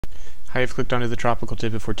Hi, I've clicked onto the Tropical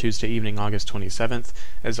Tidbit for Tuesday evening, August 27th.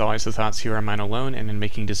 As always, the thoughts here are mine alone, and in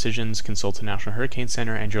making decisions, consult the National Hurricane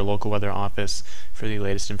Center and your local weather office for the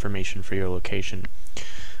latest information for your location.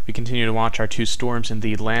 We continue to watch our two storms in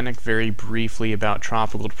the Atlantic. Very briefly about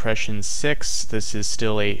Tropical Depression 6. This is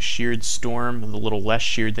still a sheared storm, a little less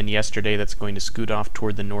sheared than yesterday, that's going to scoot off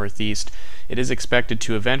toward the northeast. It is expected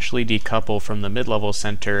to eventually decouple from the mid-level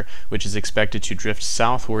center, which is expected to drift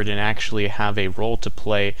southward and actually have a role to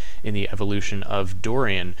play in the evolution of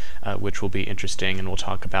Dorian, which will be interesting, and we'll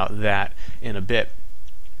talk about that in a bit.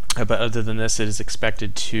 But other than this, it is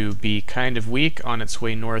expected to be kind of weak on its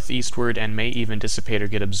way northeastward and may even dissipate or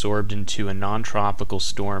get absorbed into a non-tropical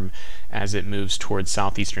storm as it moves towards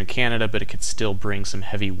southeastern Canada, but it could still bring some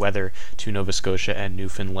heavy weather to Nova Scotia and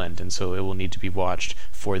Newfoundland, and so it will need to be watched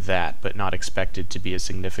for that, but not expected to be a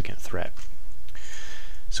significant threat.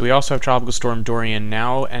 So we also have Tropical Storm Dorian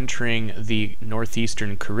now entering the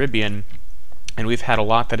northeastern Caribbean. And we've had a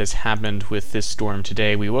lot that has happened with this storm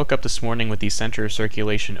today. We woke up this morning with the center of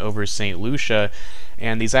circulation over St. Lucia,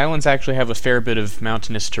 and these islands actually have a fair bit of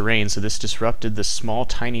mountainous terrain, so this disrupted the small,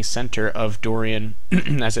 tiny center of Dorian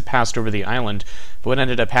as it passed over the island. But what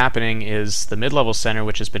ended up happening is the mid-level center,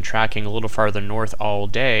 which has been tracking a little farther north all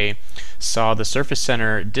day, saw the surface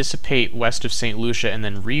center dissipate west of St. Lucia and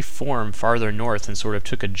then reform farther north and sort of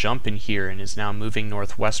took a jump in here and is now moving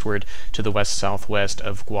northwestward to the west-southwest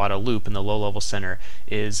of Guadeloupe, and the low-level center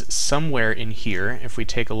is somewhere in here. If we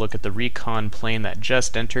take a look at the recon plane that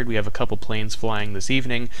just entered, we have a couple planes flying this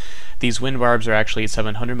evening. These wind barbs are actually at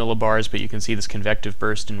 700 millibars, but you can see this convective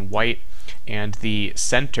burst in white, and the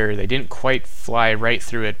center, they didn't quite fly right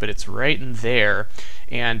through it, but it's right in there,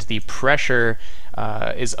 and the pressure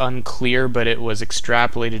is unclear, but it was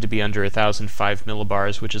extrapolated to be under 1,005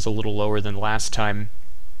 millibars, which is a little lower than last time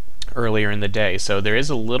earlier in the day. So there is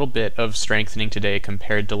a little bit of strengthening today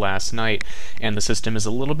compared to last night, and the system is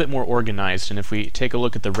a little bit more organized. And if we take a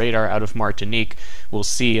look at the radar out of Martinique, we'll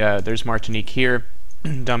see there's Martinique here,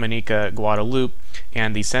 Dominica, Guadeloupe,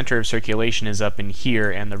 and the center of circulation is up in here,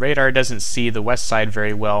 and the radar doesn't see the west side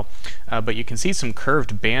very well, but you can see some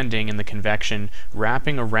curved banding in the convection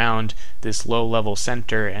wrapping around this low-level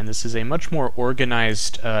center, and this is a much more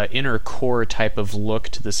organized inner core type of look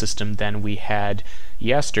to the system than we had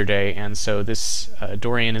yesterday, and so this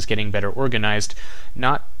Dorian is getting better organized,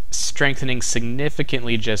 not strengthening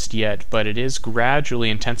significantly just yet, but it is gradually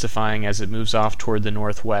intensifying as it moves off toward the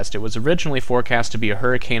northwest. It was originally forecast to be a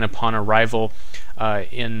hurricane upon arrival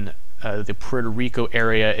in the Puerto Rico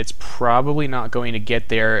area. It's probably not going to get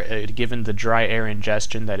there given the dry air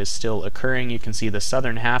ingestion that is still occurring. You can see the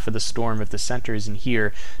southern half of the storm, if the center is in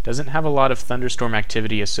here, doesn't have a lot of thunderstorm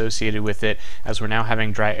activity associated with it, as we're now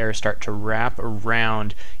having dry air start to wrap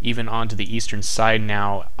around even onto the eastern side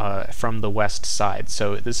now from the west side.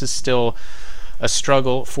 So this is still a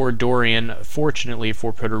struggle for Dorian, fortunately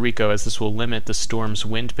for Puerto Rico, as this will limit the storm's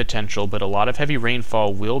wind potential, but a lot of heavy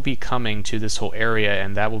rainfall will be coming to this whole area,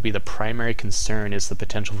 and that will be the primary concern, is the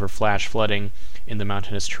potential for flash flooding in the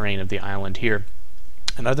mountainous terrain of the island here.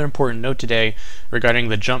 Another important note today regarding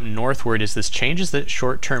the jump northward is this changes the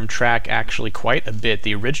short-term track actually quite a bit.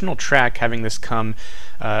 The original track, having this come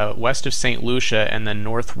west of St. Lucia and then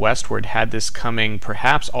northwestward, had this coming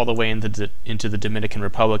perhaps all the way into the Dominican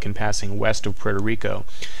Republic and passing west of Puerto Rico.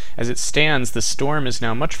 As it stands, the storm is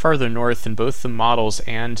now much farther north than both the models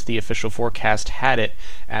and the official forecast had it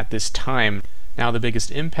at this time. Now, the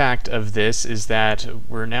biggest impact of this is that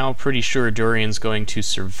we're now pretty sure Dorian's going to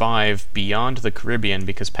survive beyond the Caribbean,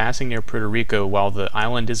 because passing near Puerto Rico, while the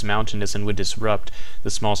island is mountainous and would disrupt the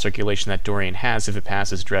small circulation that Dorian has if it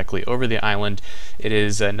passes directly over the island, it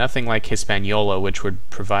is nothing like Hispaniola, which would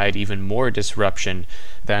provide even more disruption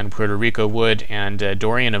than Puerto Rico would, and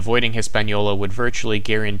Dorian avoiding Hispaniola would virtually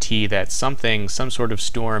guarantee that some sort of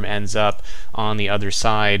storm ends up on the other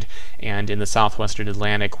side and in the southwestern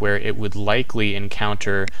Atlantic, where it would likely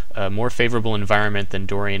encounter a more favorable environment than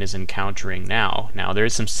Dorian is encountering now. Now, there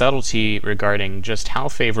is some subtlety regarding just how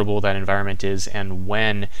favorable that environment is and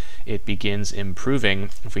when it begins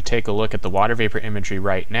improving. If we take a look at the water vapor imagery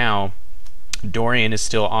right now, Dorian is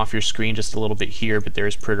still off your screen just a little bit here, but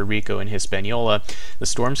there's Puerto Rico and Hispaniola. The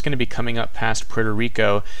storm's going to be coming up past Puerto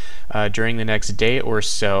Rico during the next day or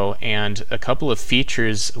so, and a couple of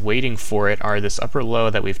features waiting for it are this upper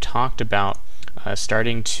low that we've talked about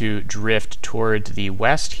starting to drift toward the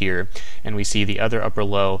west here, and we see the other upper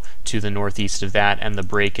low to the northeast of that and the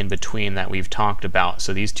break in between that we've talked about.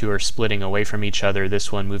 So these two are splitting away from each other,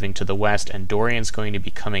 this one moving to the west, and Dorian's going to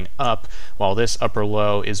be coming up while this upper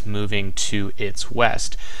low is moving to its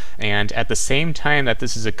west. And at the same time that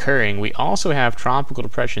this is occurring, we also have Tropical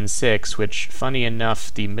Depression 6, which, funny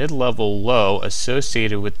enough, the mid-level low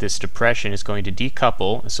associated with this depression is going to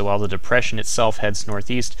decouple. So while the depression itself heads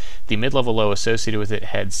northeast, the mid-level low associated with it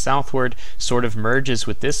heads southward, sort of merges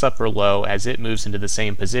with this upper low as it moves into the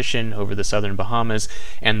same position over the southern Bahamas,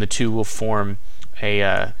 and the two will form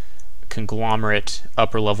a conglomerate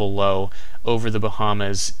upper level low over the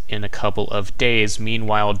Bahamas in a couple of days.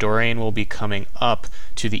 Meanwhile, Dorian will be coming up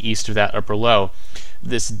to the east of that upper low.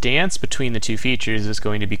 This dance between the two features is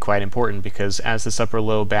going to be quite important because as this upper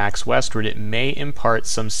low backs westward, it may impart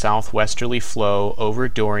some southwesterly flow over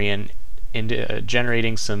Dorian,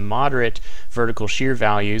 generating some moderate vertical shear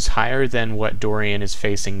values higher than what Dorian is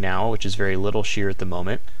facing now, which is very little shear at the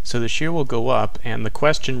moment. So the shear will go up, and the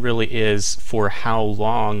question really is for how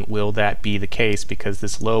long will that be the case, because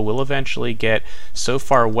this low will eventually get so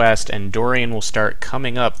far west and Dorian will start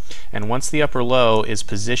coming up, and once the upper low is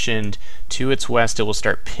positioned to its west, it will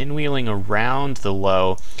start pinwheeling around the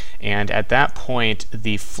low, and at that point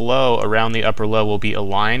the flow around the upper low will be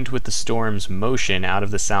aligned with the storm's motion out of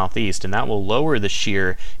the southeast, and that will lower the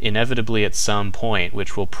shear inevitably at some point,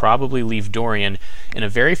 which will probably leave Dorian in a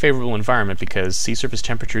very favorable environment because sea surface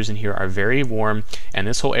temperatures in here are very warm, and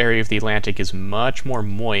this whole area of the Atlantic is much more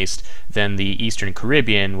moist than the eastern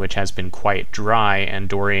Caribbean, which has been quite dry, and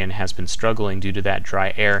Dorian has been struggling due to that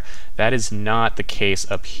dry air. That is not the case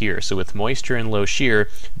up here. So with moisture and low shear,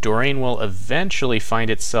 Dorian will eventually find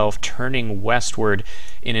itself turning westward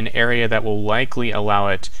in an area that will likely allow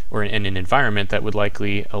it, or in an environment that would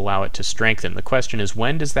likely allow it to strengthen. The question is,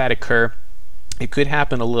 when does that occur? It could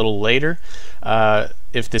happen a little later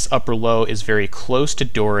if this upper low is very close to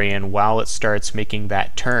Dorian while it starts making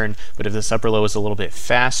that turn, but if this upper low is a little bit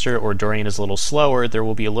faster or Dorian is a little slower, there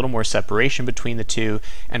will be a little more separation between the two,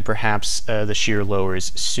 and perhaps the shear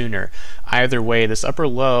lowers sooner. Either way, this upper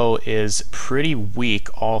low is pretty weak,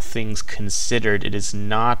 all things considered. It is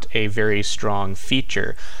not a very strong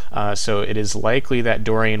feature, so it is likely that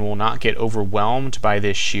Dorian will not get overwhelmed by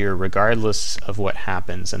this shear regardless of what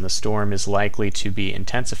happens, and the storm is likely to be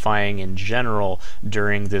intensifying in general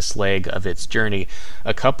during this leg of its journey.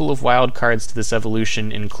 A couple of wild cards to this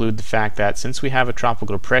evolution include the fact that since we have a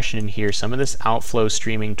tropical depression in here, some of this outflow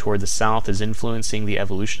streaming toward the south is influencing the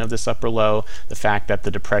evolution of this upper low. The fact that the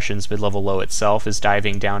depression's mid-level low itself is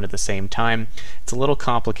diving down at the same time. It's a little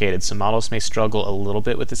complicated, so models may struggle a little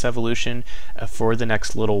bit with this evolution for the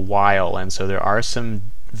next little while, and so there are some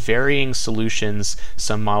varying solutions.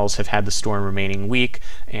 Some models have had the storm remaining weak,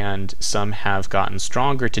 and some have gotten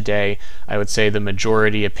stronger today. I would say the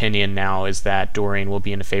majority opinion now is that Dorian will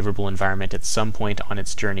be in a favorable environment at some point on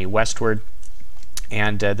its journey westward,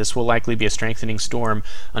 and this will likely be a strengthening storm,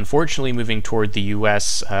 unfortunately moving toward the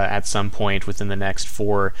U.S. At some point within the next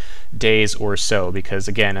 4 days or so, because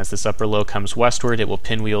again, as this upper low comes westward, it will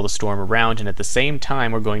pinwheel the storm around, and at the same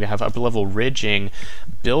time we're going to have upper level ridging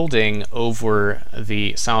building over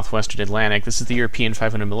the southwestern Atlantic. This is the European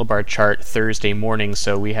 500 millibar chart Thursday morning,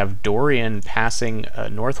 so we have Dorian passing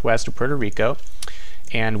northwest of Puerto Rico,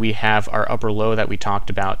 and we have our upper low that we talked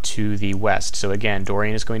about to the west. So again,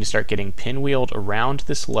 Dorian is going to start getting pinwheeled around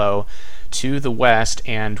this low to the west,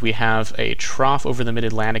 and we have a trough over the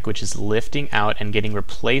mid-Atlantic which is lifting out and getting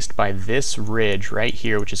replaced by this ridge right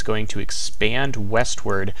here, which is going to expand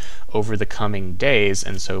westward over the coming days.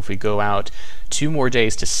 And so if we go out 2 more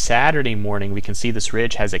days to Saturday morning, we can see this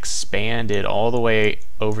ridge has expanded all the way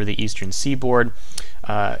over the eastern seaboard,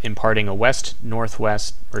 imparting a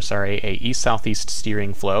a east-southeast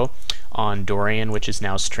steering flow on Dorian, which is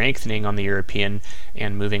now strengthening on the European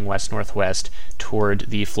and moving west-northwest toward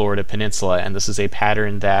the Florida Peninsula. And this is a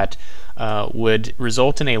pattern that would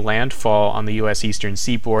result in a landfall on the U.S. eastern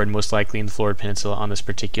seaboard, most likely in the Florida Peninsula on this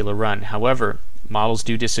particular run. However, models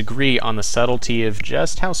do disagree on the subtlety of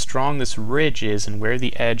just how strong this ridge is and where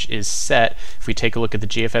the edge is set. If we take a look at the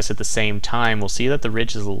GFS at the same time, we'll see that the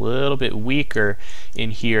ridge is a little bit weaker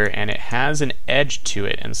in here, and it has an edge to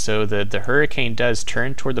it. And so the hurricane does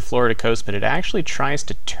turn toward the Florida coast, but it actually tries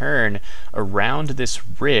to turn around this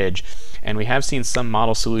ridge. And we have seen some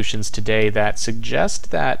model solutions today that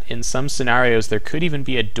suggest that in some scenarios there could even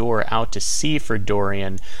be a door out to sea for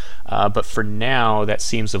Dorian. But for now, that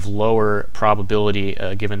seems of lower probability,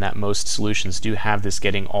 given that most solutions do have this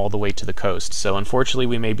getting all the way to the coast. So unfortunately,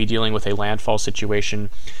 we may be dealing with a landfall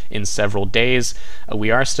situation in several days.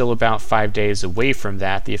 We are still about 5 days away from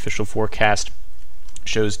that. The official forecast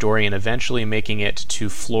shows Dorian eventually making it to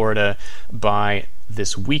Florida by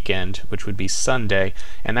this weekend, which would be Sunday,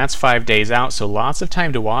 and that's 5 days out, so lots of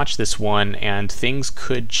time to watch this one, and things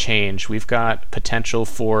could change. We've got potential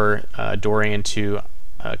for Dorian to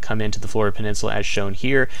come into the Florida Peninsula as shown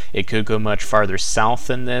here. It could go much farther south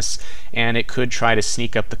than this, and it could try to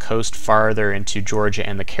sneak up the coast farther into Georgia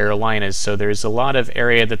and the Carolinas. So there's a lot of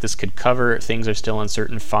area that this could cover. Things are still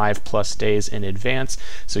uncertain 5+ days in advance.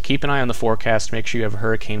 So keep an eye on the forecast. Make sure you have a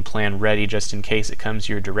hurricane plan ready just in case it comes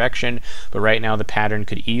your direction. But right now the pattern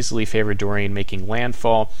could easily favor Dorian making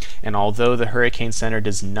landfall. And although the Hurricane Center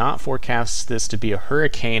does not forecast this to be a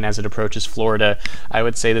hurricane as it approaches Florida, I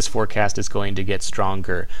would say this forecast is going to get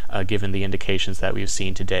stronger. Given the indications that we've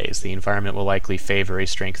seen today, as the environment will likely favor a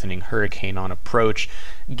strengthening hurricane on approach,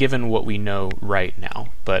 given what we know right now.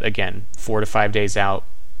 But again, 4 to 5 days out,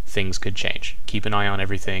 things could change. Keep an eye on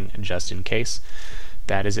everything just in case.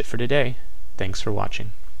 That is it for today. Thanks for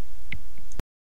watching.